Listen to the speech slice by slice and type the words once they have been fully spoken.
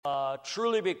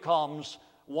truly becomes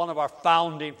one of our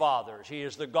founding fathers. He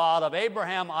is the God of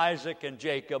Abraham, Isaac, and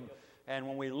Jacob. And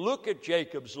when we look at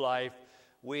Jacob's life,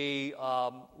 we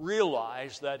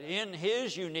realize that in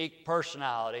his unique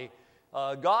personality,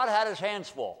 God had his hands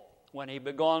full when he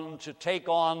began to take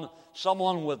on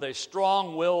someone with a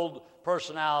strong-willed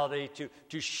personality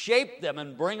to shape them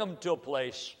and bring them to a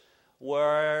place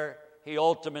where he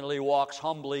ultimately walks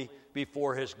humbly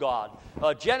before his God.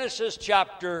 Genesis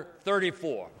chapter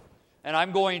 34. And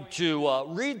I'm going to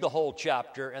read the whole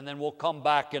chapter, and then we'll come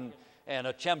back and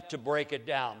attempt to break it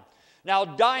down. Now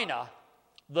Dinah,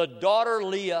 the daughter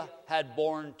Leah had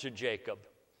born to Jacob,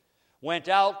 went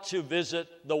out to visit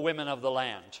the women of the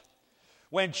land.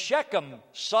 When Shechem,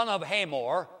 son of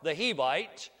Hamor, the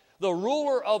Hivite, the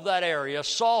ruler of that area,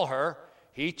 saw her,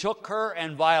 he took her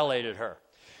and violated her.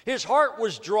 His heart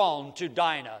was drawn to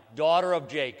Dinah, daughter of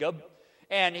Jacob,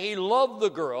 and he loved the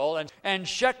girl. And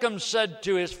Shechem said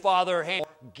to his father Hamor,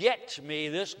 "Get me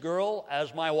this girl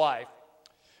as my wife."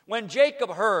 When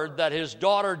Jacob heard that his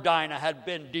daughter Dinah had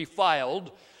been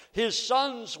defiled, his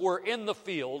sons were in the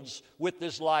fields with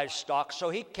his livestock, so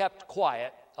he kept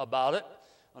quiet about it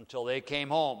until they came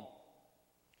home.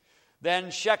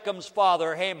 Then Shechem's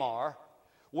father Hamor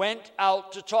went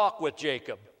out to talk with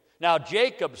Jacob. Now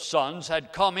Jacob's sons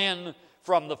had come in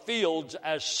from the fields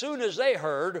as soon as they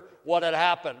heard what had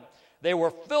happened. They were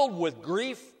filled with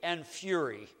grief and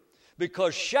fury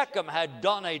because Shechem had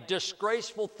done a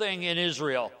disgraceful thing in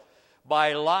Israel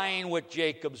by lying with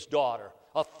Jacob's daughter,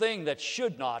 a thing that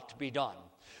should not be done.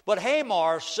 But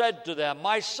Hamor said to them,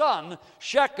 "My son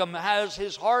Shechem has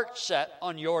his heart set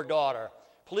on your daughter.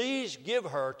 Please give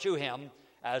her to him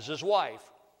as his wife.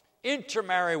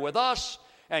 Intermarry with us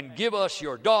and give us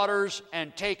your daughters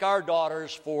and take our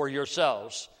daughters for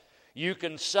yourselves. You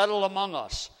can settle among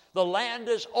us. The land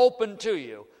is open to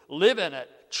you. Live in it,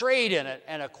 trade in it,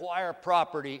 and acquire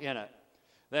property in it."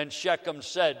 Then Shechem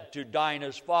said to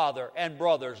Dinah's father and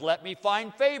brothers, "Let me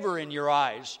find favor in your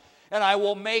eyes, and I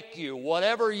will make you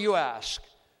whatever you ask.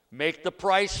 Make the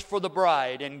price for the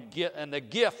bride and the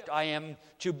gift I am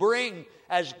to bring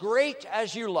as great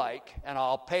as you like, and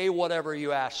I'll pay whatever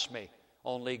you ask me.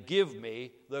 Only give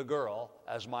me the girl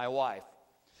as my wife."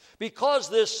 Because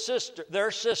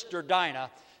their sister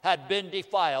Dinah had been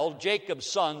defiled, Jacob's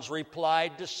sons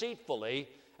replied deceitfully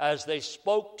as they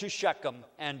spoke to Shechem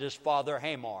and his father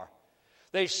Hamor.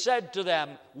 They said to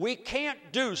them, "We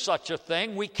can't do such a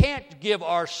thing. We can't give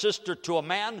our sister to a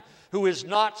man who is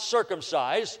not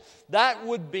circumcised. That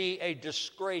would be a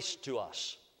disgrace to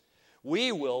us.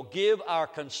 We will give our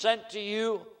consent to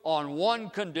you on one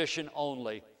condition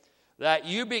only, that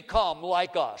you become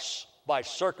like us by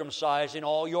circumcising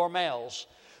all your males.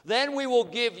 Then we will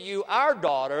give you our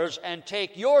daughters and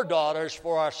take your daughters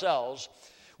for ourselves.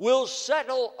 We'll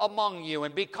settle among you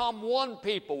and become one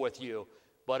people with you.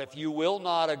 But if you will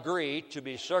not agree to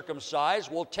be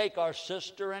circumcised, we'll take our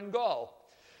sister and go."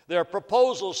 Their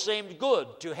proposal seemed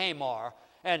good to Hamor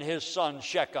and his son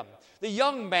Shechem. The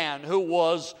young man, who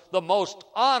was the most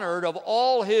honored of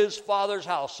all his father's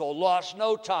household, lost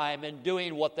no time in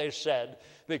doing what they said,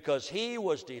 because he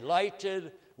was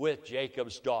delighted with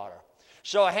Jacob's daughter.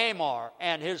 So Hamor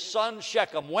and his son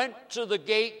Shechem went to the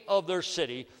gate of their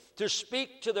city to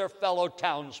speak to their fellow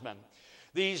townsmen.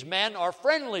 "These men are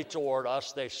friendly toward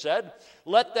us," they said.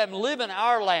 "Let them live in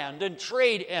our land and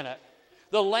trade in it.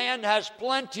 The land has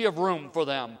plenty of room for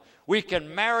them. We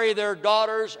can marry their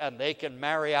daughters and they can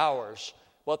marry ours.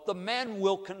 But the men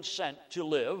will consent to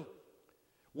live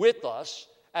with us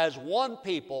as one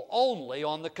people only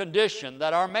on the condition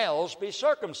that our males be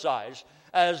circumcised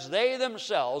as they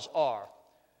themselves are.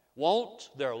 Won't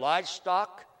their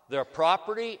livestock, their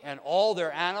property, and all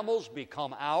their animals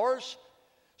become ours?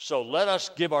 So let us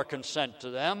give our consent to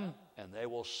them, and they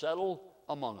will settle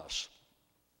among us."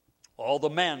 All the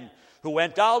men who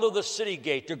went out of the city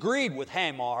gate agreed with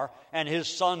Hamor and his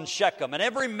son Shechem, and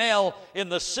every male in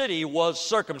the city was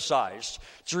circumcised.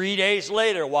 3 days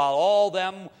later, while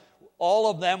all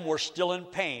of them were still in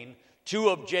pain,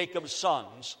 two of Jacob's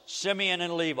sons, Simeon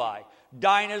and Levi,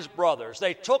 Dinah's brothers,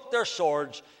 they took their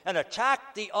swords and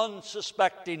attacked the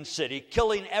unsuspecting city,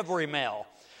 killing every male.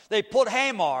 They put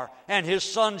Hamor and his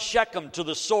son Shechem to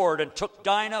the sword and took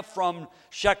Dinah from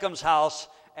Shechem's house,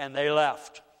 and they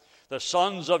left. The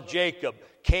sons of Jacob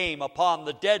came upon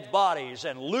the dead bodies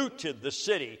and looted the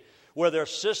city where their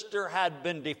sister had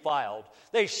been defiled.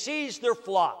 They seized their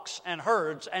flocks and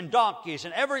herds and donkeys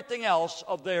and everything else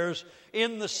of theirs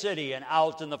in the city and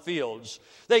out in the fields.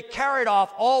 They carried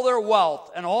off all their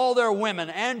wealth and all their women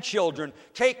and children,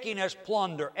 taking as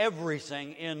plunder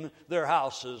everything in their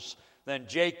houses. Then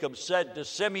Jacob said to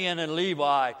Simeon and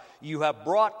Levi, "You have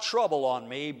brought trouble on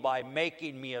me by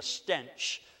making me a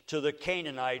stench to the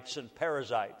Canaanites and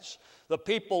Perizzites, the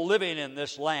people living in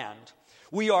this land.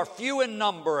 We are few in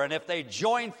number, and if they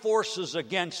join forces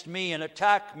against me and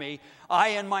attack me, I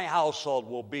and my household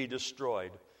will be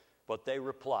destroyed." But they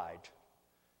replied,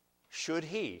 "Should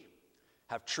he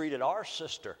have treated our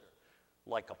sister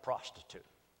like a prostitute?"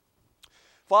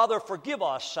 Father, forgive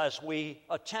us as we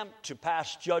attempt to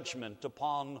pass judgment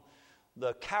upon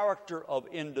the character of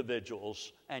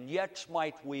individuals, and yet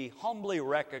might we humbly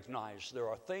recognize there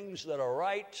are things that are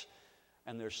right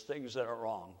and there's things that are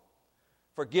wrong.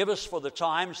 Forgive us for the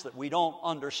times that we don't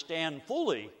understand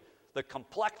fully the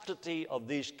complexity of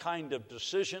these kind of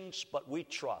decisions, but we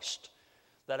trust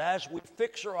that as we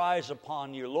fix our eyes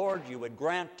upon you, Lord, you would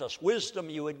grant us wisdom,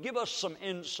 you would give us some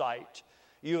insight,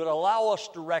 you would allow us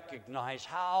to recognize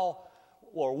how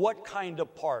or what kind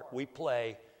of part we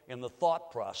play in the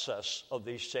thought process of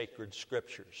these sacred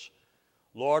scriptures.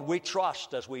 Lord, we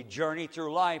trust as we journey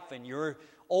through life, and you're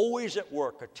always at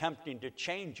work attempting to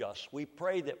change us. We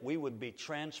pray that we would be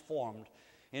transformed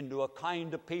into a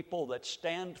kind of people that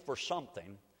stand for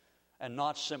something and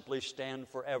not simply stand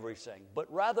for everything,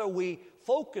 but rather we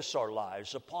focus our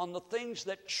lives upon the things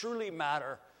that truly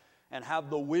matter and have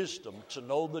the wisdom to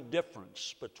know the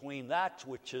difference between that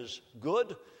which is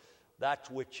good, that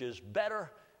which is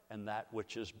better, and that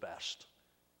which is best.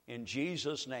 In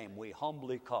Jesus' name we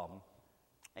humbly come.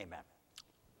 Amen.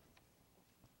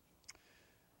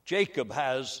 Jacob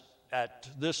has, at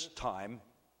this time,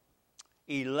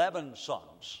 11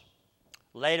 sons.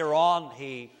 Later on,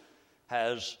 he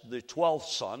has the 12th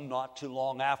son, not too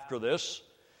long after this.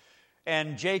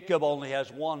 And Jacob only has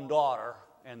one daughter,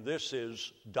 and this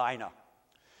is Dinah.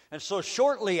 And so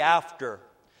shortly after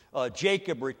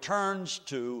Jacob returns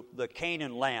to the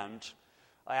Canaan land,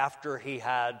 after he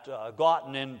had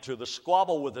gotten into the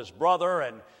squabble with his brother,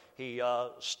 and he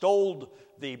stole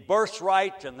the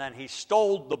birthright, and then he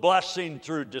stole the blessing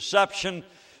through deception,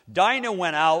 Dinah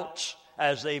went out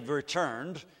as they've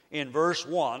returned, in verse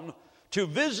 1, to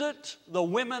visit the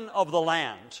women of the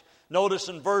land. Notice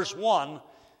in verse 1,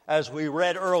 as we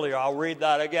read earlier, I'll read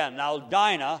that again. Now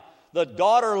Dinah, the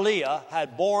daughter Leah,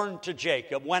 had borne to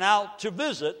Jacob, went out to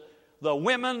visit the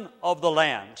women of the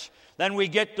land. Then we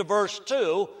get to verse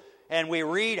 2, and we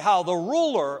read how the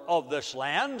ruler of this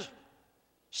land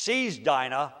sees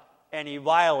Dinah, and he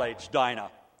violates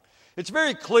Dinah. It's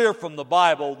very clear from the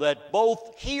Bible that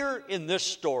both here in this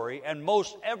story and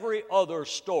most every other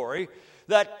story,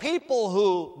 that people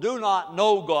who do not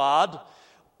know God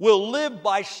will live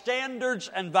by standards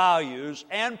and values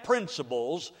and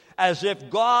principles as if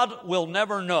God will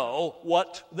never know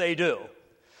what they do.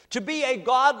 To be a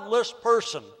godless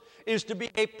person is to be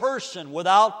a person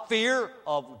without fear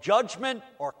of judgment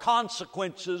or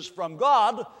consequences from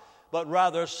God, but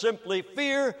rather simply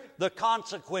fear the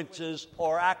consequences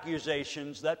or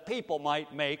accusations that people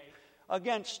might make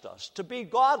against us. To be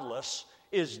godless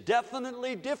is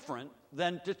definitely different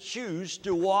than to choose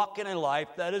to walk in a life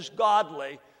that is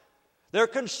godly. Their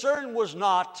concern was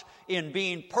not in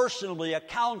being personally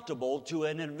accountable to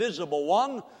an invisible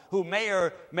one who may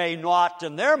or may not,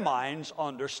 in their minds,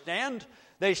 understand.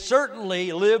 They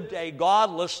certainly lived a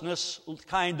godlessness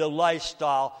kind of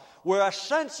lifestyle where a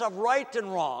sense of right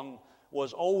and wrong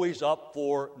was always up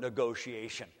for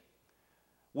negotiation.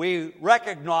 We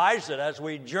recognize that as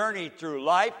we journey through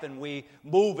life and we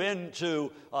move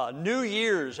into New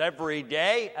Year's every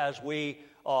day, as we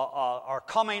are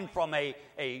coming from a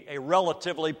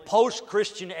relatively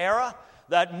post-Christian era,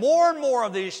 that more and more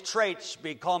of these traits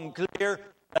become clear,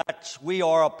 that we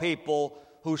are a people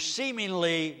who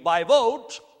seemingly, by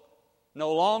vote,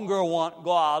 no longer want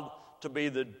God to be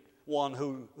the one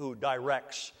who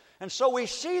directs. And so we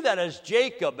see that as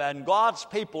Jacob and God's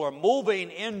people are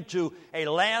moving into a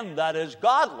land that is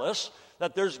godless,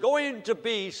 that there's going to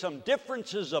be some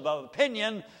differences of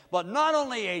opinion, but not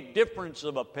only a difference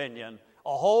of opinion,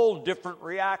 a whole different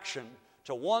reaction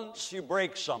to once you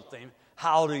break something,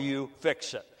 how do you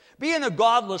fix it? Being a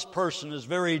godless person is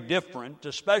very different,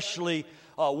 especially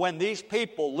when these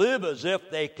people live as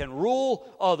if they can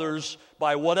rule others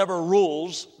by whatever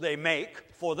rules they make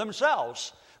for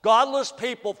themselves. Godless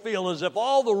people feel as if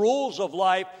all the rules of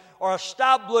life are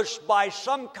established by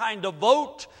some kind of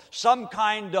vote, some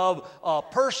kind of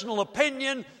personal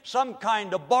opinion, some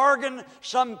kind of bargain,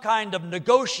 some kind of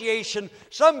negotiation,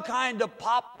 some kind of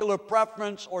popular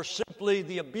preference, or simply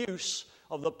the abuse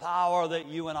of the power that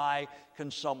you and I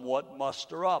can somewhat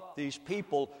muster up. These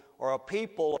people are a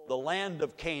people of the land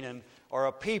of Canaan, are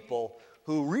a people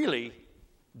who really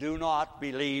do not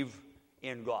believe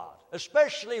in God,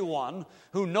 especially one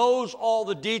who knows all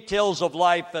the details of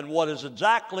life and what is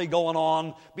exactly going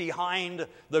on behind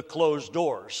the closed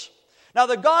doors. Now,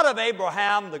 the God of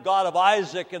Abraham, the God of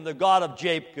Isaac, and the God of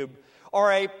Jacob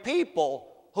are a people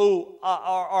who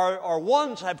are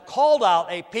ones have called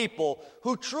out a people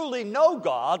who truly know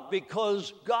God,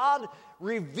 because God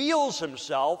reveals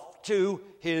himself to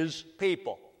his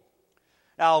people.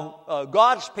 Now,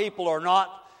 God's people are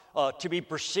not to be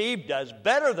perceived as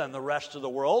better than the rest of the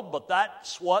world, but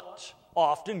that's what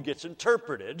often gets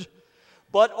interpreted.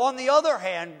 But on the other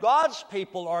hand, God's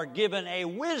people are given a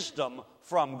wisdom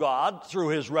from God through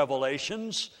his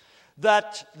revelations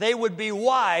that they would be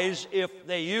wise if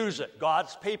they use it.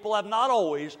 God's people have not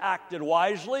always acted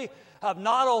wisely, have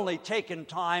not only taken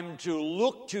time to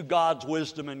look to God's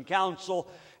wisdom and counsel.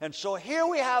 And so here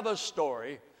we have a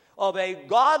story of a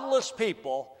godless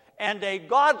people and a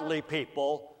godly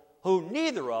people who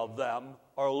neither of them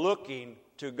are looking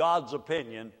to God's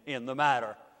opinion in the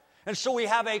matter. And so we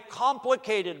have a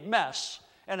complicated mess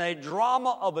and a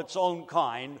drama of its own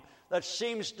kind that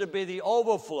seems to be the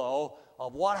overflow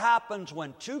of what happens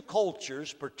when two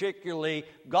cultures, particularly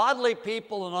godly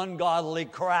people and ungodly,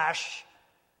 crash,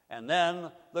 and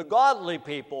then the godly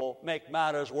people make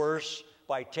matters worse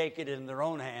by taking it in their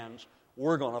own hands.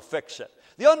 We're going to fix it.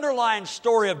 The underlying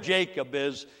story of Jacob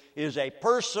is a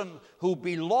person who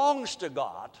belongs to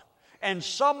God and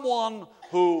someone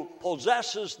who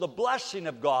possesses the blessing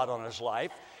of God on his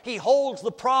life. He holds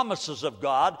the promises of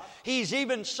God. He's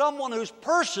even someone who's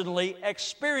personally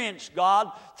experienced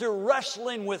God through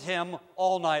wrestling with him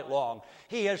all night long.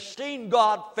 He has seen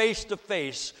God face to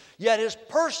face, yet his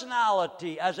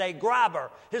personality as a grabber,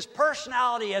 his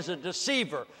personality as a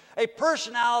deceiver, a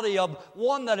personality of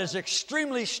one that is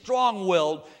extremely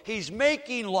strong-willed, he's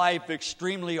making life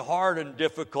extremely hard and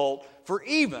difficult for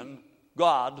even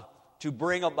God to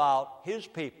bring about his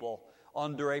people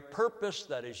under a purpose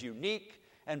that is unique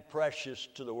and precious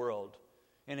to the world.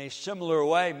 In a similar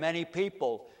way, many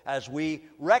people, as we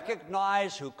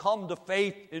recognize who come to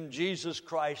faith in Jesus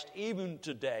Christ even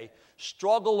today,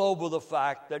 struggle over the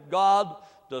fact that God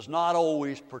does not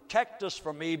always protect us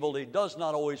from evil. He does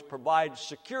not always provide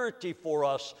security for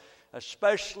us,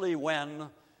 especially when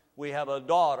we have a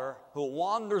daughter who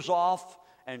wanders off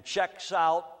and checks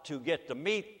out to get to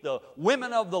meet the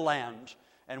women of the land,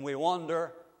 and we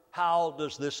wonder, how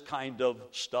does this kind of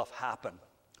stuff happen?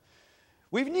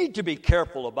 We need to be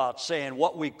careful about saying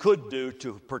what we could do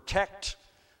to protect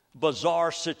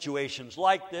bizarre situations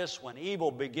like this when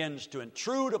evil begins to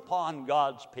intrude upon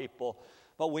God's people.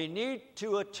 But we need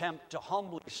to attempt to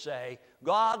humbly say,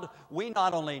 God, we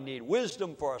not only need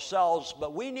wisdom for ourselves,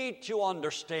 but we need to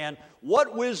understand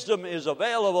what wisdom is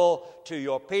available to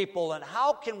your people, and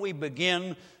how can we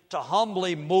begin to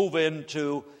humbly move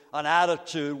into an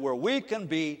attitude where we can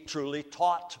be truly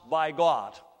taught by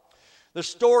God. The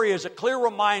story is a clear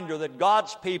reminder that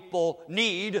God's people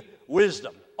need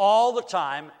wisdom all the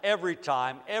time, every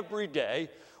day,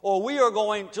 or we are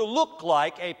going to look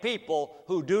like a people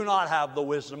who do not have the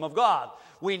wisdom of God.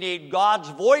 We need God's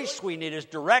voice, we need his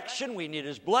direction, we need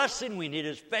his blessing, we need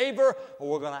his favor, or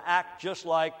we're going to act just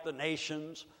like the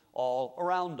nations all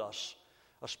around us.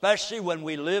 Especially when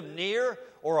we live near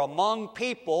or among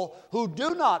people who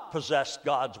do not possess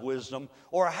God's wisdom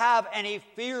or have any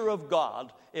fear of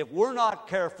God. If we're not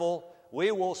careful,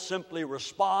 we will simply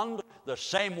respond the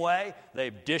same way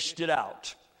they've dished it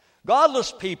out.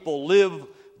 Godless people live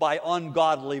by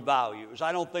ungodly values.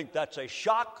 I don't think that's a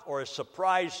shock or a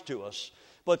surprise to us.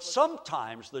 But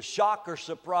sometimes the shock or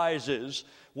surprise is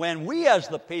when we as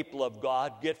the people of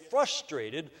God get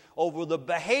frustrated over the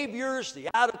behaviors, the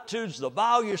attitudes, the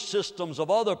value systems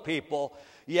of other people,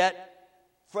 yet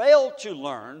fail to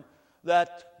learn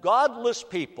that godless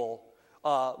people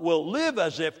will live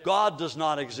as if God does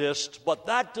not exist, but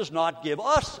that does not give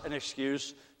us an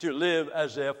excuse to live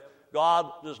as if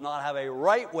God does not have a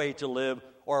right way to live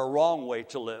or a wrong way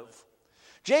to live.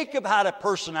 Jacob had a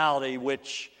personality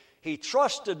which he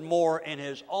trusted more in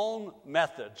his own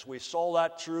methods. We saw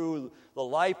that through the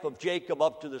life of Jacob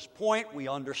up to this point. We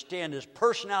understand his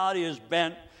personality is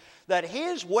bent, that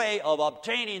his way of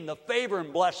obtaining the favor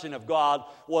and blessing of God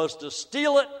was to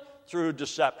steal it through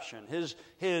deception.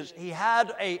 He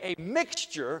had a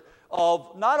mixture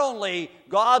of not only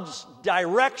God's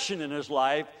direction in his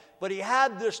life, but he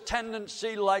had this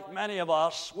tendency, like many of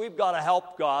us, we've got to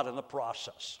help God in the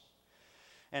process.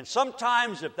 And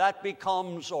sometimes if that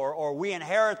becomes, or we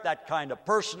inherit that kind of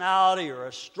personality or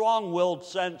a strong-willed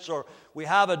sense, or we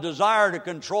have a desire to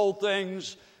control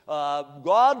things,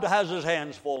 God has his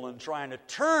hands full in trying to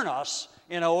turn us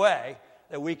in a way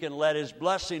that we can let His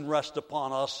blessing rest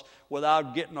upon us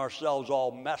without getting ourselves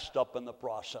all messed up in the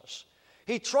process.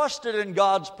 He trusted in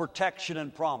God's protection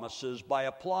and promises by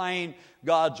applying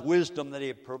God's wisdom that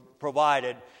He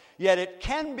provided. Yet it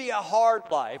can be a hard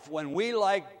life when we,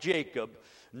 like Jacob,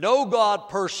 know God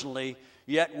personally,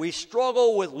 yet we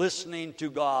struggle with listening to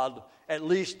God, at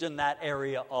least in that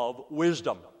area of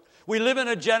wisdom. We live in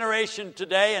a generation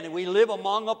today, and we live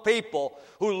among a people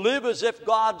who live as if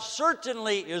God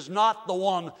certainly is not the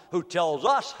one who tells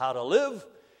us how to live.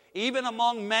 Even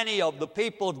among many of the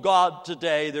people of God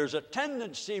today, there's a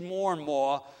tendency more and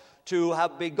more to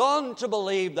have begun to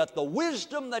believe that the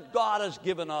wisdom that God has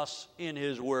given us in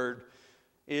His Word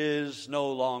is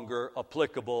no longer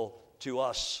applicable to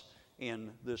us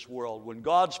in this world. When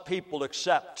God's people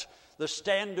accept the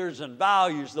standards and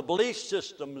values, the belief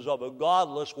systems of a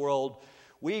godless world,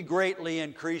 we greatly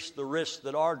increase the risk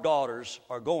that our daughters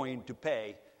are going to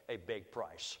pay a big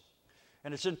price.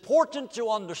 And it's important to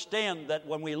understand that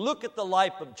when we look at the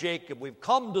life of Jacob, we've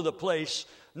come to the place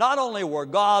not only where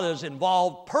God is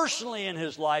involved personally in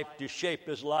his life to shape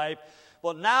his life,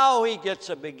 but now he gets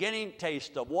a beginning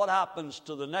taste of what happens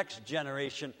to the next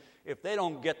generation if they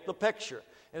don't get the picture.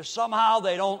 If somehow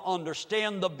they don't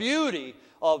understand the beauty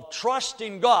of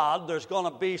trusting God, there's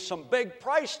going to be some big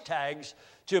price tags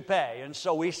to pay. And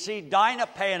so we see Dinah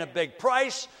paying a big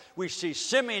price. We see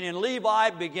Simeon and Levi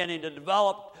beginning to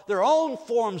develop their own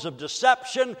forms of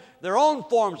deception, their own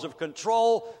forms of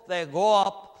control. They grow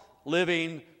up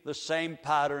living the same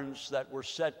patterns that were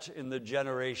set in the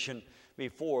generation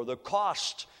before. The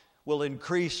cost will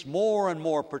increase more and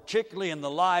more, particularly in the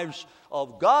lives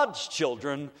of God's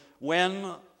children,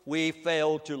 when we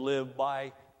fail to live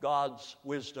by God's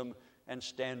wisdom and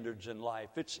standards in life.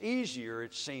 It's easier,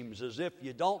 it seems, as if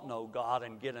you don't know God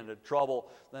and get into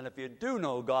trouble than if you do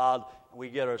know God and we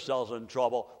get ourselves in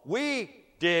trouble. We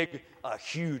dig a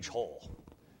huge hole.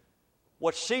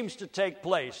 What seems to take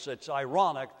place, it's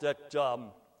ironic that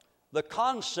the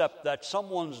concept that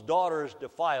someone's daughter is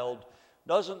defiled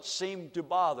doesn't seem to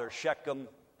bother Shechem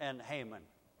and Haman.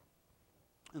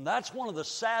 And that's one of the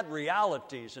sad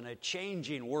realities in a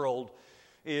changing world,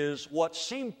 is what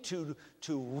seemed to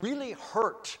really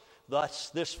hurt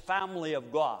this family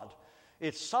of God.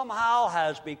 It somehow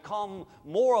has become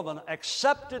more of an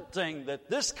accepted thing that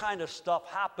this kind of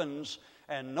stuff happens,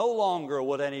 and no longer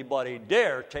would anybody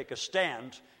dare take a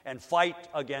stand and fight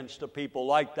against a people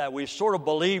like that. We sort of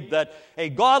believe that a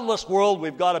godless world,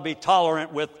 we've got to be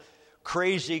tolerant with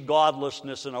crazy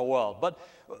godlessness in our world. But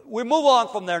we move on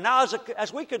from there. Now,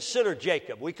 as we consider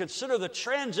Jacob, we consider the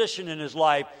transition in his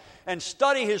life and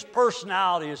study his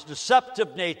personality, his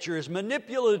deceptive nature, his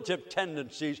manipulative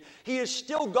tendencies. He is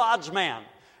still God's man.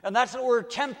 And that's what we're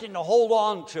attempting to hold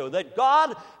on to, that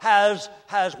God has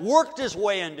worked his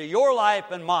way into your life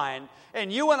and mine,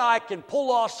 and you and I can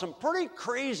pull off some pretty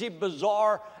crazy,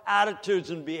 bizarre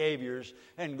attitudes and behaviors,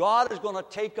 and God is going to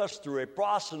take us through a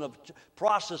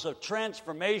process of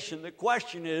transformation. The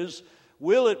question is,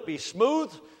 will it be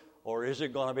smooth, or is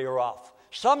it going to be rough?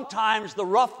 Sometimes the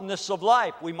roughness of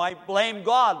life, we might blame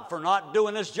God for not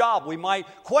doing his job. We might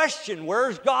question,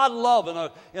 where's God love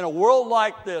in a world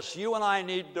like this? You and I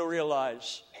need to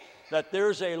realize that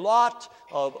there's a lot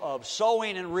of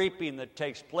sowing and reaping that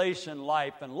takes place in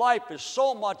life. And life is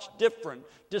so much different,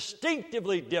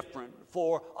 distinctively different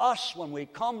for us when we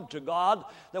come to God,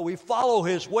 that we follow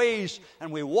his ways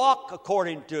and we walk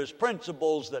according to his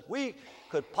principles, that we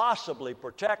could possibly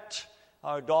protect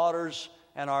our daughters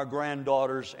and our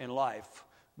granddaughters in life.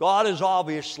 God is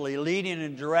obviously leading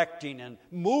and directing and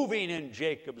moving in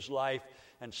Jacob's life,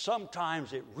 and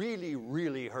sometimes it really,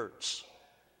 really hurts.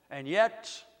 And yet,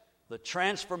 the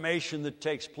transformation that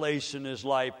takes place in his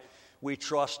life, we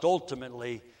trust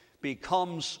ultimately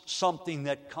becomes something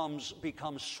that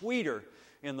becomes sweeter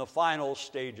in the final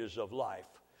stages of life.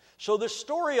 So the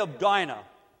story of Dinah,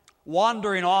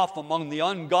 wandering off among the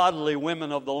ungodly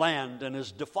women of the land and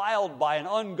is defiled by an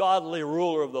ungodly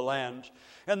ruler of the land.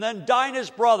 And then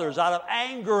Dinah's brothers, out of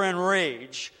anger and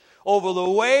rage over the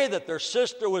way that their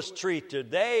sister was treated,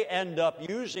 they end up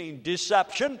using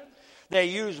deception. They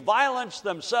use violence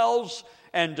themselves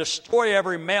and destroy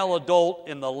every male adult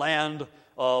in the land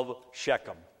of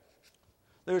Shechem.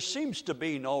 There seems to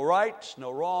be no right, no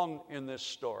wrong in this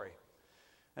story.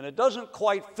 And it doesn't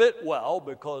quite fit well,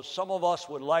 because some of us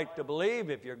would like to believe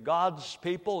if you're God's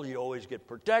people, you always get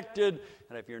protected.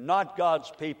 And if you're not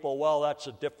God's people, well, that's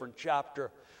a different chapter.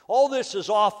 All this is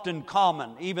often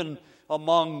common, even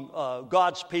among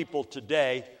God's people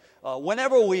today.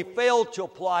 Whenever we fail to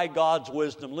apply God's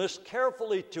wisdom, listen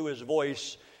carefully to his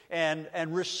voice and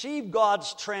receive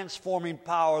God's transforming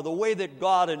power the way that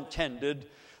God intended,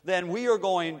 then we are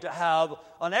going to have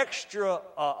an extra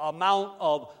amount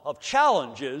of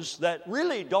challenges that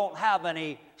really don't have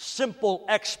any simple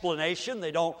explanation.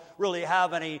 They don't really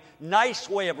have any nice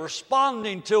way of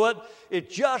responding to it.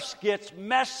 It just gets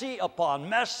messy upon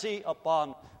messy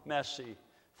upon messy.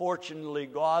 Fortunately,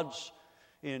 God's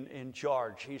in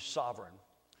charge. He's sovereign.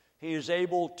 He is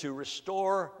able to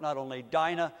restore not only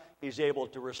Dinah, He's able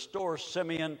to restore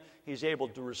Simeon, He's able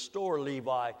to restore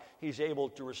Levi, He's able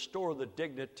to restore the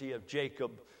dignity of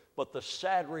Jacob. But the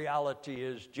sad reality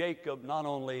is Jacob not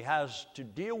only has to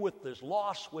deal with this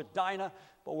loss with Dinah,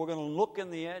 but we're going to look in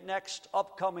the next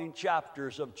upcoming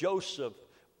chapters of Joseph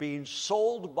being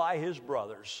sold by his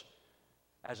brothers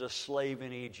as a slave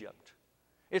in Egypt.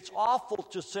 It's awful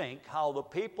to think how the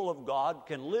people of God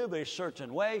can live a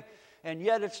certain way, and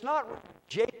yet it's not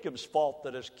Jacob's fault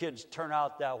that his kids turn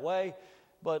out that way.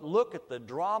 But look at the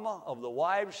drama of the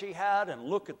wives he had, and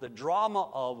look at the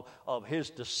drama of his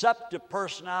deceptive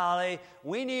personality.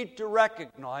 We need to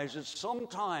recognize that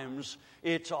sometimes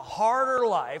it's a harder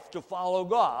life to follow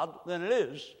God than it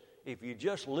is if you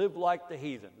just live like the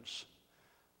heathens.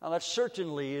 Now, that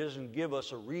certainly doesn't give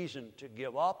us a reason to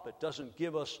give up. It doesn't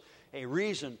give us a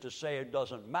reason to say it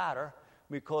doesn't matter,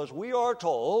 because we are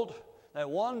told that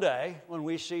one day when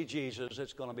we see Jesus,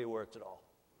 it's going to be worth it all.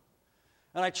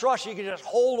 And I trust you can just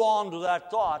hold on to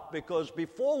that thought, because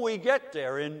before we get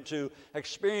there into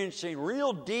experiencing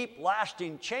real deep,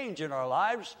 lasting change in our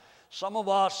lives, some of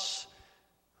us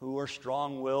who are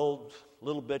strong-willed, a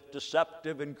little bit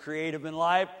deceptive and creative in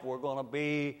life, we're going to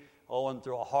be going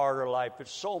through a harder life. It's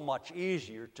so much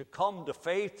easier to come to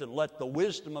faith and let the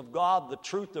wisdom of God, the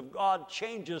truth of God,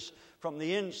 change us from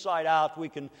the inside out. We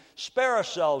can spare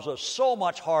ourselves of so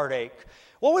much heartache.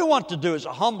 What we want to do is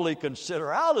humbly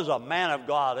consider, how does a man of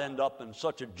God end up in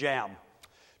such a jam?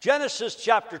 Genesis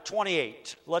chapter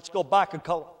 28. Let's go back a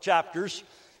couple chapters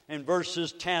in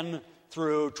verses 10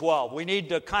 through 12. We need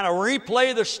to kind of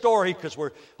replay the story because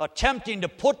we're attempting to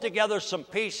put together some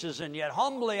pieces and yet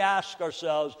humbly ask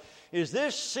ourselves, is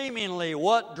this seemingly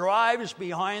what drives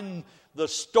behind the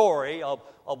story of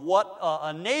what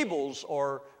enables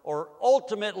or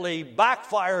ultimately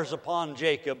backfires upon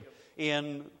Jacob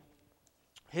in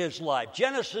his life?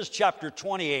 Genesis chapter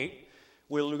 28,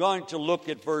 we're going to look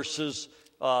at verses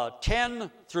 10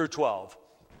 through 12.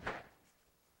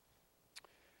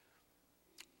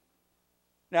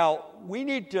 Now, we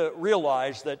need to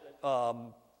realize that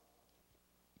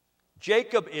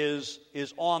Jacob is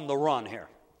on the run here.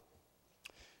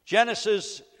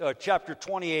 Genesis chapter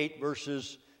 28,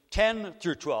 verses 10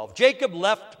 through 12. Jacob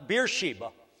left Beersheba.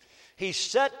 He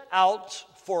set out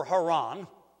for Haran.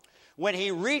 When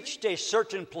he reached a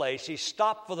certain place, he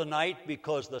stopped for the night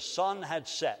because the sun had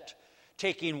set.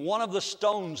 Taking one of the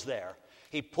stones there,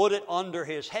 he put it under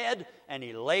his head and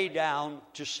he lay down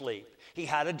to sleep. He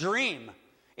had a dream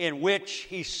in which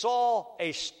he saw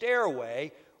a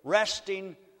stairway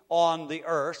resting on the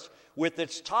earth with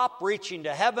its top reaching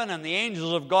to heaven, and the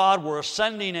angels of God were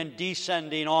ascending and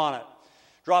descending on it.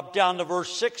 Drop down to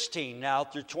verse 16 now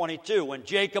through 22. When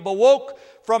Jacob awoke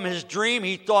from his dream,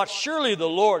 he thought, surely the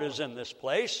Lord is in this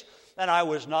place, and I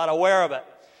was not aware of it.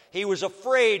 He was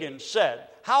afraid and said,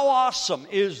 how awesome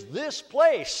is this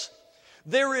place?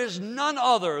 This is none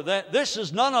other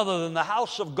than the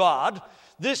house of God.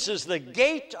 This is the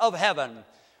gate of heaven.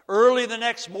 Early the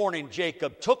next morning,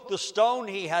 Jacob took the stone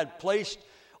he had placed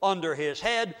under his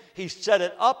head. He set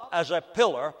it up as a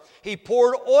pillar. He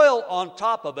poured oil on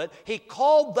top of it. He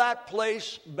called that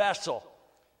place Bethel,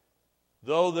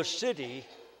 though the city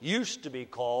used to be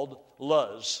called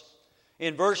Luz.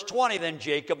 In verse 20, then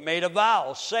Jacob made a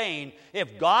vow, saying,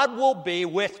 if God will be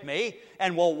with me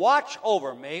and will watch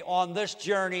over me on this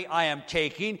journey I am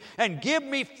taking, and give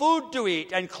me food to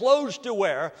eat and clothes to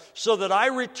wear, so that I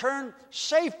return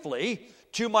safely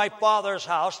to my father's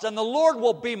house, then the Lord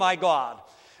will be my God.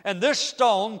 And this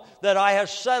stone that I have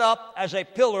set up as a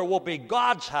pillar will be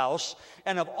God's house,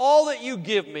 and of all that you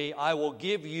give me, I will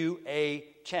give you a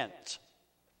tenth.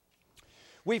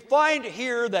 We find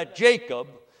here that Jacob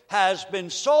has been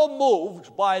so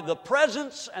moved by the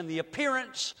presence and the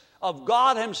appearance of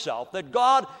God himself that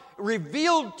God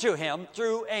revealed to him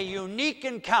through a unique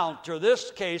encounter,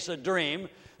 this case a dream,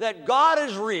 that God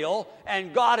is real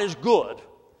and God is good.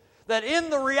 That in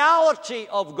the reality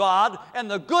of God and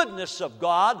the goodness of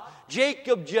God,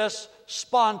 Jacob just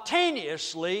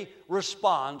spontaneously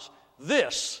responds,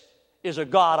 this is a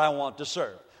God I want to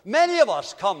serve. Many of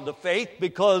us come to faith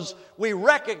because we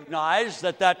recognize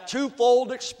that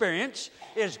twofold experience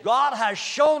is God has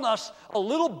shown us a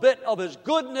little bit of His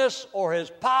goodness or His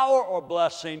power or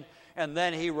blessing, and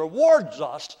then he rewards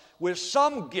us with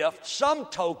some gift, some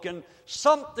token,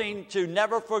 something to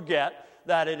never forget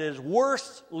that it is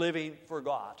worth living for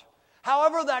God.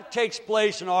 However that takes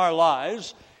place in our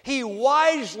lives, he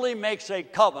wisely makes a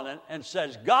covenant and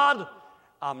says, God,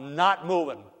 I'm not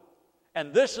moving.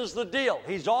 And this is the deal.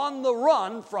 He's on the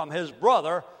run from his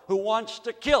brother who wants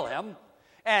to kill him,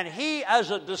 and he,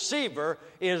 as a deceiver,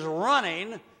 is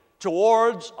running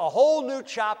towards a whole new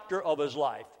chapter of his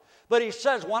life. But he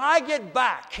says, when I get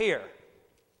back here,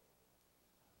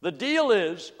 the deal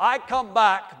is I come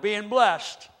back being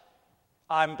blessed,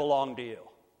 I belong to you.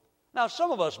 Now,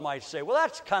 some of us might say, well,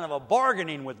 that's kind of a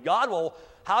bargaining with God. Well,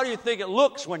 how do you think it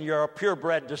looks when you're a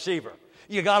purebred deceiver?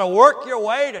 You got to work your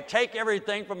way to take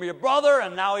everything from your brother,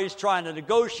 and now he's trying to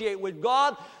negotiate with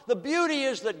God. The beauty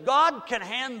is that God can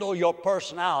handle your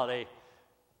personality,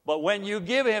 but when you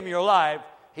give him your life,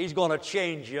 he's going to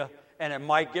change you, and it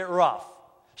might get rough.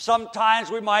 Sometimes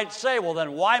we might say, well,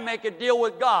 then why make a deal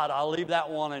with God? I'll leave that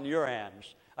one in your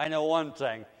hands. I know one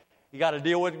thing. You got to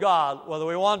deal with God, whether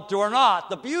we want to or not.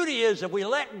 The beauty is if we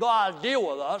let God deal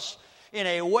with us in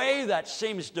a way that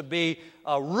seems to be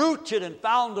rooted and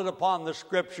founded upon the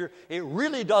Scripture, it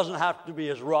really doesn't have to be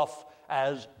as rough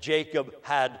as Jacob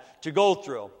had to go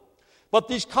through. But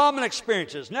these common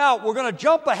experiences. Now, we're going to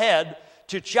jump ahead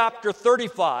to chapter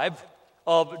 35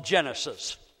 of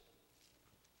Genesis.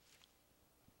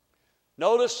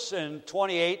 Notice in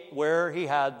 28 where he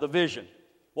had the vision.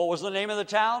 What was the name of the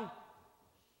town?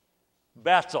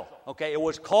 Bethel. Okay, it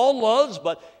was called Luz,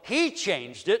 but he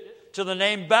changed it to the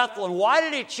name Bethel. And why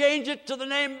did he change it to the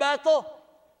name Bethel?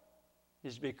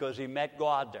 It's because he met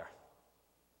God there.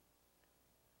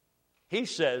 He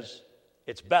says,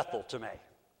 it's Bethel to me.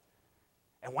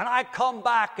 And when I come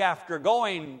back after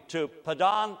going to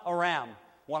Padan Aram,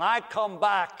 when I come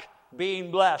back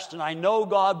being blessed, and I know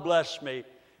God blessed me,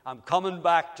 I'm coming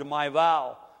back to my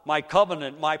vow, my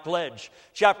covenant, my pledge.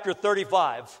 Chapter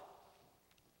 35.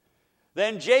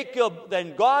 Then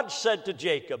God said to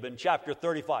Jacob in chapter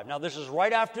 35. Now this is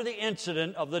right after the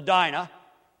incident of the Dinah.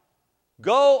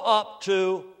 Go up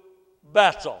to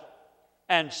Bethel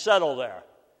and settle there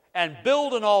and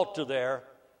build an altar there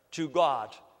to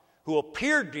God who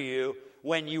appeared to you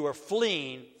when you were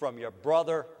fleeing from your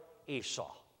brother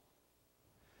Esau.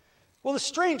 Well, the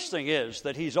strange thing is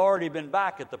that he's already been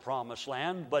back at the promised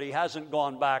land, but he hasn't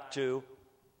gone back to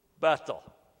Bethel.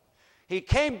 He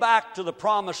came back to the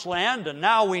promised land, and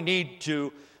now we need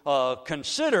to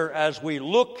consider as we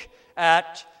look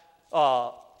at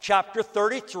chapter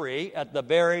 33 at the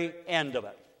very end of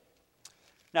it.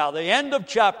 Now, the end of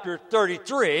chapter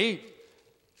 33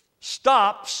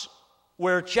 stops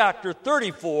where chapter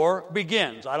 34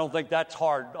 begins. I don't think that's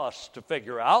hard us to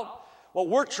figure out. What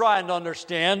we're trying to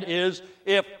understand is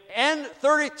if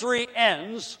 33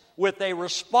 ends with a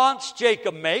response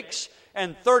Jacob makes,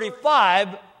 and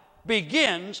 35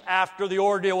 begins after the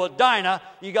ordeal with Dinah,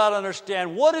 you got to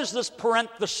understand what is this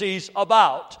parentheses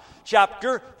about.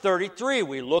 Chapter 33,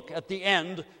 we look at the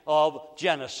end of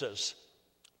Genesis.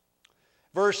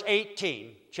 Verse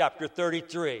 18, chapter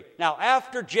 33. Now,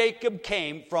 after Jacob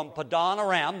came from Padan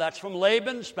Aram, that's from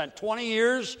Laban, spent 20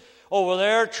 years over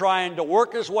there trying to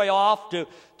work his way off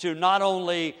to not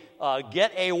only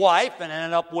get a wife and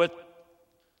end up with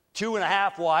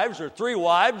 2.5 wives or 3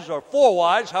 wives or 4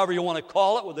 wives, however you want to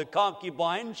call it, with the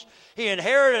concubines. He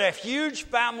inherited a huge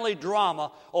family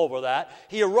drama over that.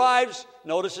 He arrives,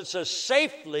 notice it says,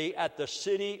 safely at the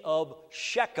city of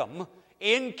Shechem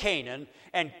in Canaan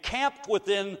and camped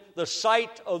within the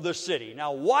site of the city.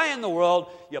 Now, why in the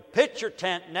world you pitch your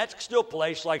tent next to a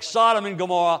place like Sodom and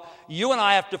Gomorrah? You and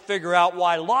I have to figure out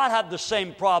why Lot had the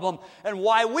same problem and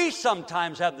why we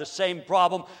sometimes have the same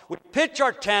problem. We pitch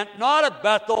our tent not at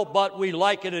Bethel, but we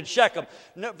like it in Shechem.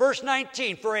 Verse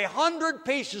 19, for 100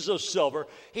 pieces of silver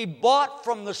he bought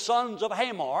from the sons of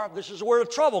Hamor. This is where the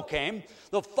trouble came.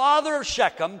 The father of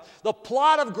Shechem, the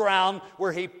plot of ground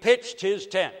where he pitched his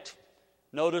tent.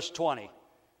 Notice 20.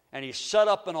 And he set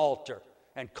up an altar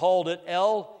and called it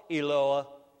El Eloah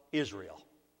Israel.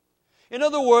 In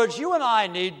other words, you and I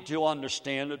need to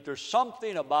understand that there's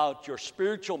something about your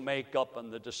spiritual makeup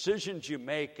and the decisions you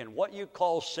make and what you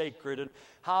call sacred and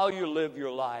how you live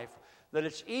your life, that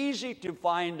it's easy to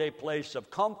find a place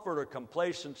of comfort or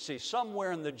complacency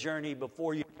somewhere in the journey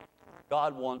before you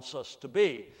God wants us to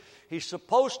be. He's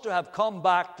supposed to have come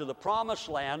back to the promised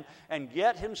land and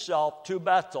get himself to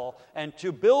Bethel and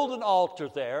to build an altar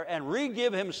there and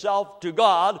re-give himself to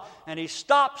God. And he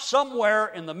stops somewhere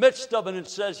in the midst of it and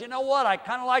says, you know what, I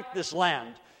kind of like this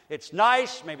land. It's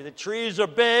nice, maybe the trees are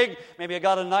big, maybe I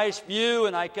got a nice view,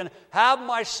 and I can have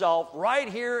myself right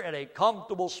here at a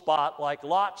comfortable spot. Like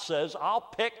Lot says, I'll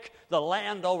pick the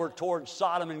land over towards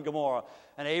Sodom and Gomorrah.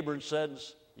 And Abram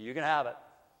says, you can have it.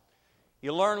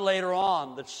 You learn later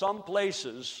on that some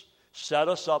places set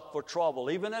us up for trouble.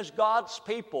 Even as God's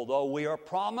people, though, we are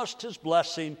promised His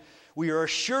blessing. We are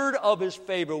assured of His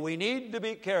favor. We need to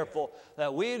be careful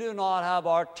that we do not have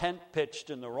our tent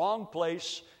pitched in the wrong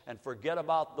place and forget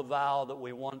about the vow that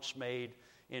we once made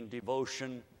in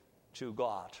devotion to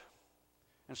God.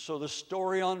 And so the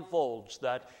story unfolds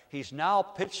that he's now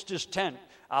pitched his tent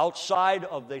outside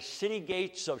of the city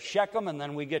gates of Shechem, and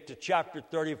then we get to chapter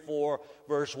 34,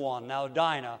 verse 1. Now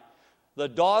Dinah, the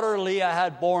daughter Leah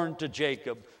had borne to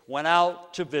Jacob, went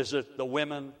out to visit the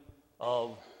women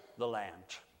of the land.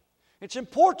 It's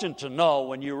important to know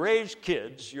when you raise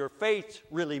kids, your faith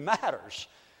really matters.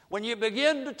 When you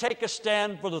begin to take a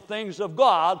stand for the things of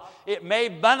God, it may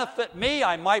benefit me.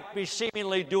 I might be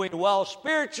seemingly doing well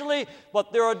spiritually,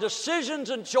 but there are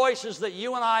decisions and choices that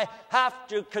you and I have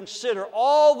to consider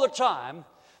all the time,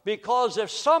 because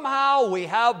if somehow we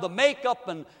have the makeup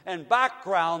and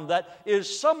background that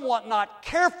is somewhat not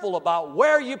careful about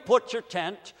where you put your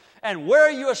tent and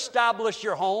where you establish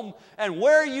your home and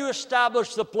where you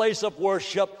establish the place of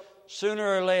worship, sooner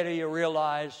or later you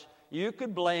realize you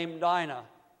could blame Dinah,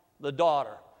 the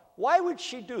daughter. Why would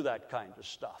she do that kind of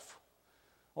stuff?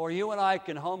 Or you and I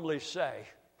can humbly say,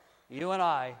 you and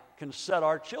I can set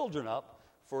our children up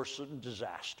for some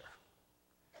disaster.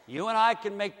 You and I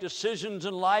can make decisions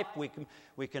in life.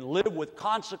 We can live with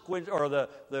consequence or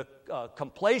the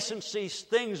complacency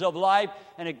things of life,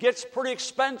 and it gets pretty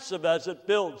expensive as it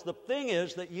builds. The thing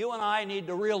is that you and I need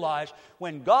to realize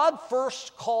when God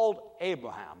first called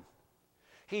Abraham,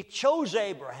 He chose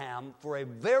Abraham for a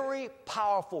very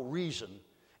powerful reason,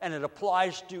 and it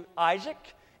applies to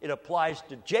Isaac, it applies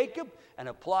to Jacob, and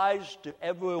applies to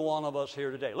every one of us here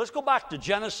today. Let's go back to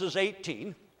Genesis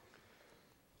 18.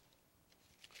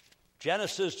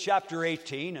 Genesis chapter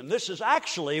 18, and this is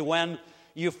actually when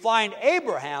you find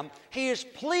Abraham. He is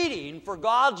pleading for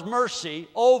God's mercy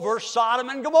over Sodom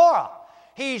and Gomorrah.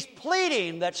 He's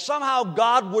pleading that somehow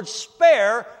God would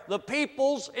spare the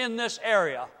peoples in this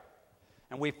area.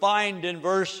 And we find in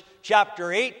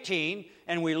chapter 18,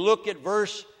 and we look at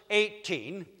verse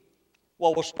 18,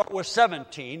 well, we'll start with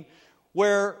 17,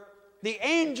 where the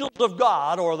angels of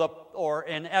God, or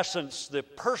in essence, the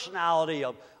personality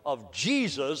of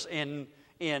Jesus in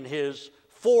his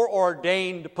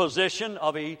foreordained position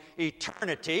of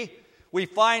eternity, we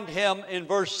find him in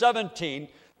verse 17.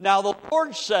 Now the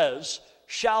Lord says,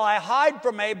 shall I hide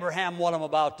from Abraham what I'm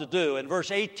about to do? In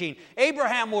verse 18,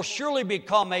 Abraham will surely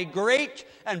become a great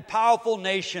and powerful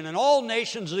nation, and all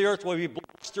nations of the earth will be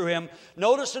blessed through him.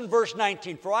 Notice in verse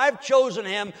 19, for I've chosen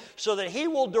him so that he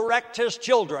will direct his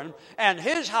children and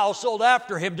his household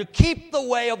after him to keep the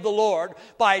way of the Lord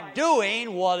by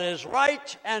doing what is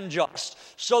right and just,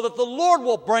 so that the Lord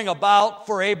will bring about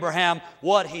for Abraham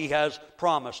what he has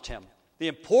promised him. The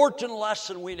important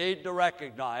lesson we need to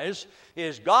recognize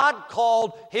is God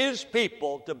called His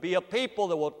people to be a people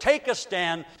that will take a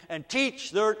stand and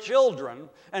teach their children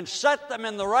and set them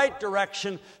in the right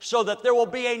direction so that there will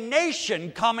be a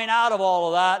nation coming out of all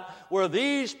of that where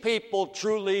these people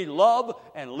truly love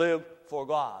and live for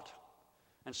God.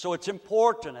 And so it's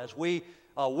important as we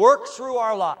work through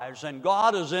our lives, and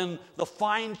God is in the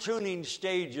fine-tuning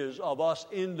stages of us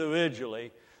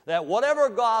individually, that whatever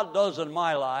God does in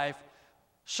my life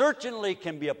certainly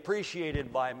can be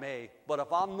appreciated by me, but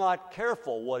if I'm not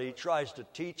careful what He tries to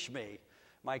teach me,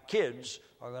 my kids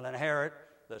are going to inherit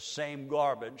the same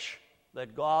garbage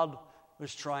that God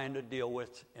was trying to deal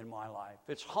with in my life.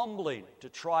 It's humbling to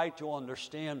try to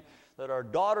understand that our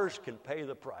daughters can pay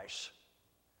the price.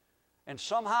 And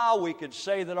somehow we could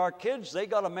say that our kids, they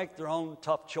got to make their own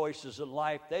tough choices in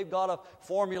life. They've got to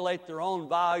formulate their own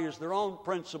values, their own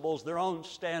principles, their own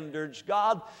standards.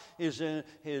 God is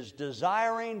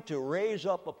desiring to raise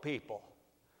up a people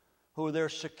who their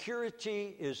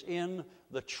security is in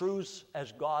the truths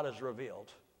as God has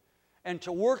revealed, and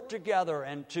to work together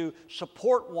and to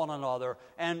support one another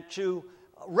and to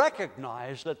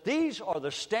recognize that these are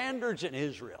the standards in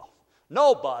Israel.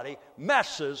 Nobody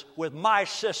messes with my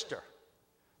sister.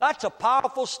 That's a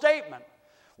powerful statement.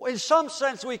 In some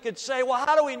sense, we could say, well,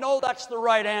 how do we know that's the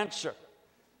right answer?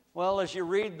 Well, as you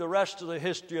read the rest of the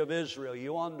history of Israel,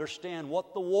 you understand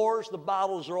what the wars, the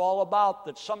battles are all about,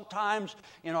 that sometimes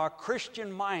in our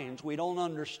Christian minds we don't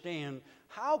understand.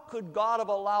 How could God have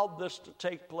allowed this to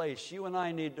take place? You and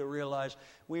I need to realize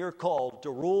we are called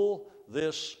to rule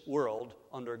this world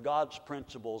under God's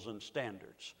principles and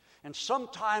standards. And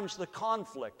sometimes the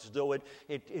conflict, though it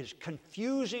is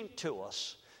confusing to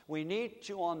us, we need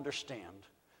to understand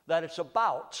that it's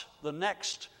about the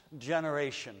next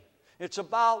generation. It's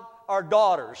about our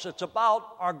daughters. It's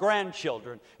about our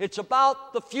grandchildren. It's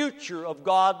about the future of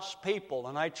God's people.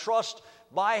 And I trust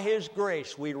by His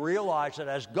grace we realize that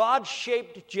as God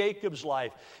shaped Jacob's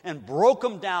life and broke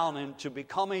him down into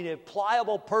becoming a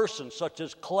pliable person, such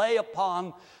as clay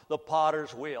upon the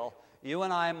potter's wheel, you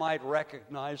and I might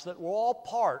recognize that we're all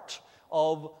part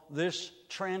of this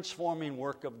transforming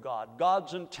work of God.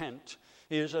 God's intent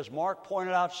is, as Mark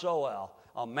pointed out so well,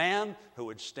 a man who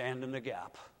would stand in the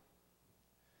gap.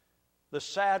 The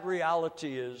sad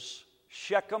reality is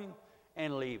Shechem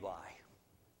and Levi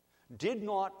did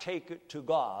not take it to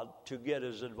God to get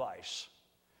His advice.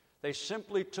 They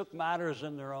simply took matters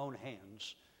in their own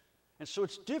hands. And so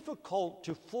it's difficult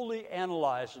to fully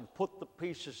analyze and put the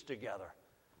pieces together.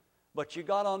 But you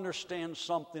got to understand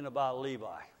something about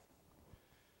Levi.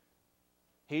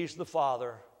 He's the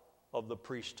father of the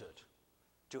priesthood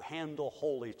to handle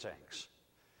holy things.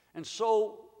 And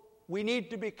so we need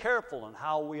to be careful in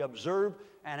how we observe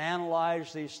and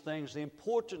analyze these things. The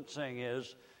important thing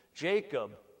is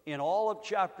Jacob, in all of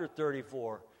chapter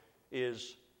 34,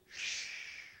 is shh.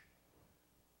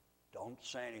 Don't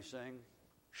say anything.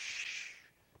 Shh.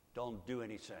 Don't do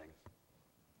anything.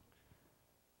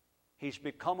 He's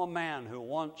become a man who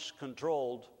once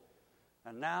controlled,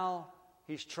 and now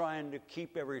he's trying to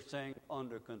keep everything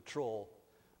under control.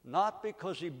 Not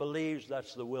because he believes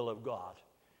that's the will of God.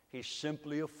 He's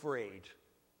simply afraid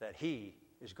that he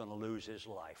is going to lose his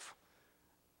life,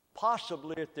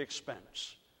 possibly at the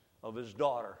expense of his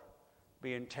daughter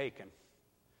being taken.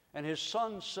 And his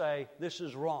sons say, this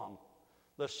is wrong.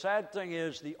 The sad thing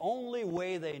is, the only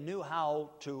way they knew how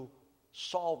to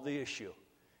solve the issue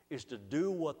is to do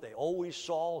what they always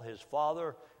saw his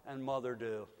father and mother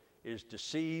do, is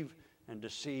deceive and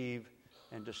deceive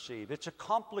and deceive. It's a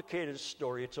complicated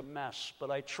story. It's a mess.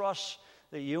 But I trust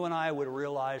that you and I would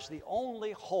realize the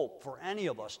only hope for any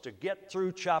of us to get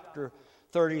through chapter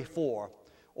 34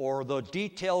 or the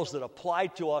details that apply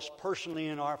to us personally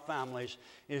in our families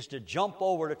is to jump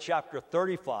over to chapter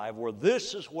 35, where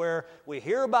this is where we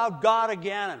hear about God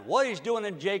again and what He's doing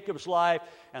in Jacob's life.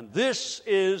 And this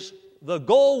is the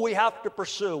goal we have to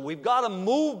pursue. We've got to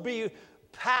move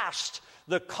past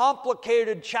the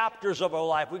complicated chapters of our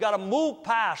life. We've got to move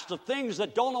past the things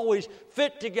that don't always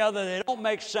fit together. They don't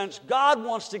make sense. God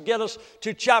wants to get us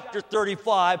to chapter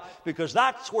 35 because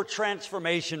that's where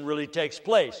transformation really takes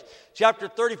place. Chapter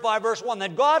 35, verse 1.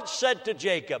 Then God said to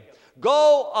Jacob,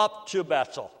 go up to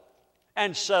Bethel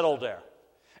and settle there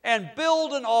and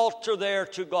build an altar there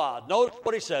to God. Notice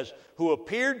what He says, who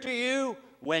appeared to you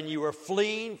when you were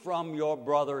fleeing from your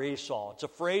brother Esau. It's a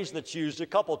phrase that's used a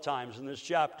couple times in this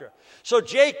chapter. So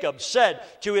Jacob said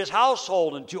to his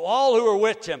household and to all who were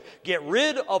with him, get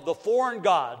rid of the foreign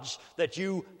gods that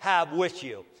you have with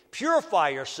you. Purify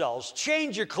yourselves,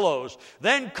 change your clothes,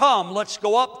 then come, let's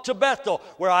go up to Bethel,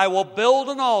 where I will build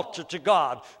an altar to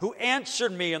God, who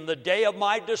answered me in the day of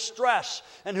my distress,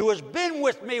 and who has been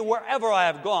with me wherever I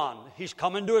have gone. He's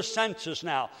coming to his senses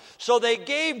now. So they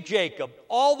gave Jacob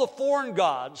all the foreign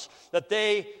gods that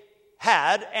they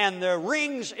had, and their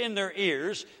rings in their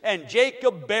ears, and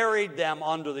Jacob buried them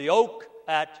under the oak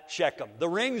at Shechem. The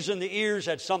rings in the ears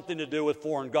had something to do with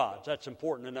foreign gods. That's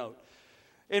important to note.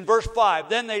 In verse 5,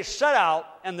 then they set out,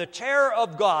 and the terror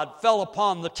of God fell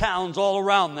upon the towns all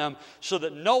around them, so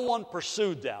that no one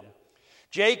pursued them.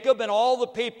 Jacob and all the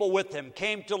people with him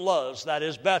came to Luz, that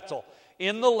is Bethel,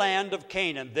 in the land of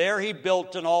Canaan. There he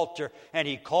built an altar, and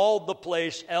he called the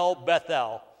place El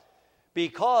Bethel,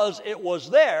 because it was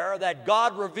there that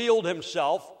God revealed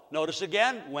Himself, notice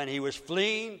again, when he was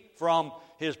fleeing from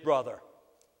his brother.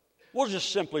 We'll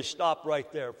just simply stop right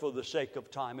there for the sake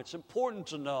of time. It's important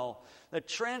to know that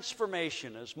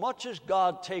transformation, as much as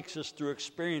God takes us through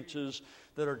experiences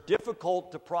that are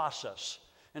difficult to process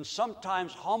and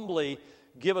sometimes humbly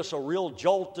give us a real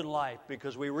jolt in life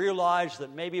because we realize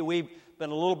that maybe we've been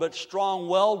a little bit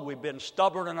strong-willed, we've been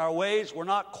stubborn in our ways, we're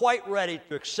not quite ready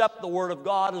to accept the Word of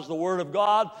God as the Word of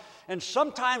God. And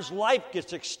sometimes life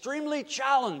gets extremely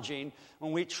challenging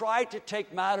when we try to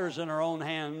take matters in our own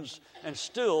hands and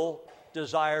still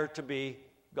desire to be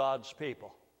God's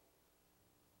people.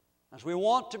 As we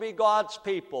want to be God's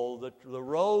people, the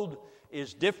road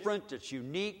is different, it's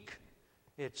unique,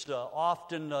 it's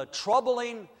often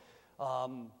troubling,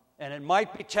 and it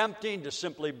might be tempting to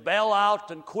simply bail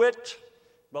out and quit,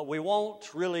 but we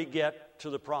won't really get to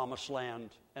the promised land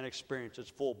and experience its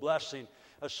full blessing.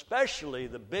 Especially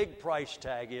the big price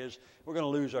tag is we're going to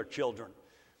lose our children.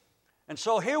 And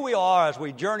so here we are as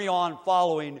we journey on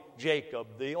following Jacob.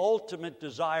 The ultimate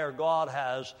desire God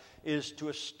has is to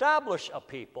establish a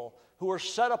people who are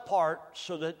set apart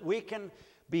so that we can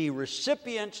be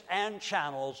recipients and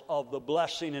channels of the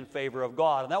blessing and favor of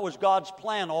God. And that was God's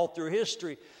plan all through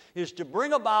history, is to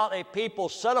bring about a people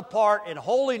set apart in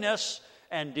holiness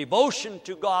and devotion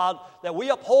to God, that we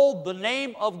uphold the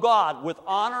name of God with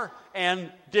honor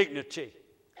and dignity.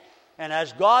 And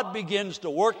as God begins to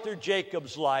work through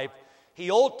Jacob's life, he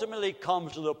ultimately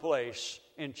comes to the place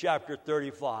in chapter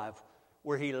 35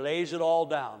 where he lays it all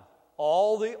down.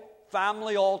 All the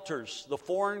family altars, the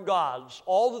foreign gods,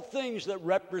 all the things that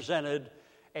represented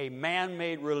a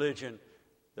man-made religion,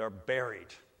 they're buried.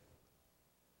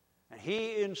 And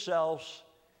he himself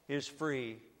is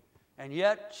free, and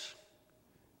yet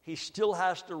he still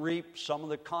has to reap some of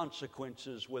the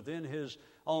consequences within his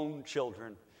own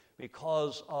children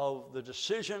because of the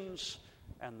decisions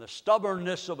and the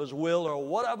stubbornness of his will, or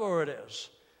whatever it is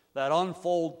that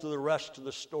unfold to the rest of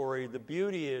the story. The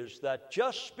beauty is that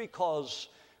just because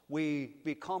we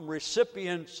become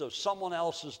recipients of someone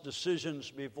else's decisions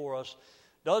before us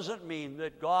doesn't mean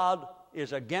that God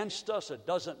is against us. It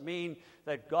doesn't mean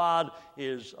that God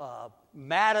is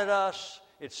mad at us.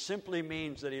 It simply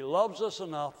means that he loves us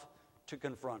enough to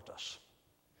confront us.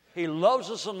 He loves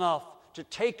us enough to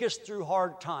take us through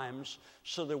hard times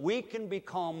so that we can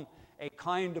become a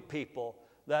kind of people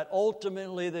that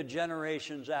ultimately the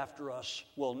generations after us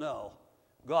will know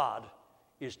God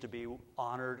is to be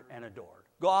honored and adored.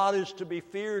 God is to be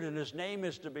feared, and his name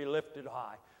is to be lifted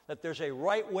high. That there's a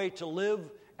right way to live,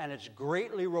 and it's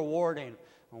greatly rewarding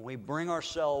when we bring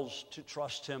ourselves to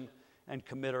trust him and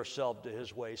commit ourselves to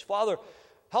his ways. Father,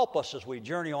 help us as we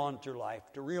journey on through life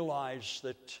to realize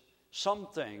that some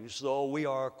things, though we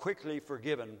are quickly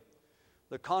forgiven,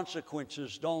 the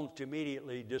consequences don't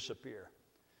immediately disappear.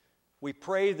 We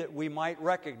pray that we might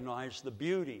recognize the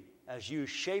beauty as you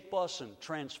shape us and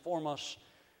transform us,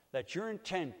 that your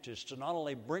intent is to not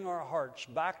only bring our hearts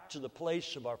back to the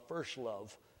place of our first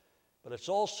love, but it's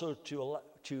also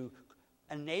to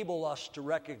enable us to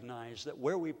recognize that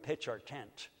where we pitch our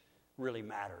tent really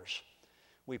matters.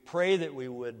 We pray that we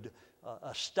would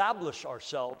establish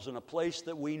ourselves in a place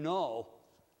that we know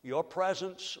your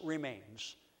presence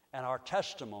remains and our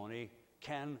testimony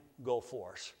can go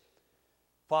forth.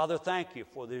 Father, thank you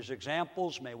for these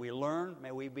examples. May we learn,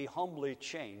 may we be humbly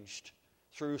changed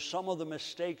through some of the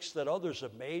mistakes that others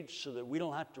have made so that we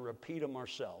don't have to repeat them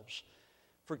ourselves.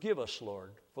 Forgive us,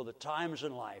 Lord, for the times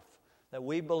in life that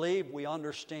we believe we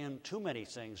understand too many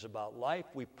things about life.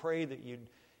 We pray that you'd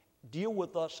deal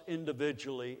with us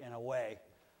individually in a way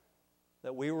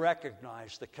that we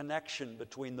recognize the connection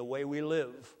between the way we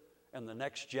live and the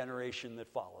next generation that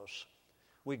follows.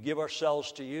 We give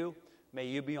ourselves to you. May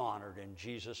you be honored in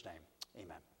Jesus' name.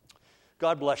 Amen.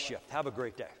 God bless you. Have a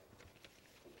great day.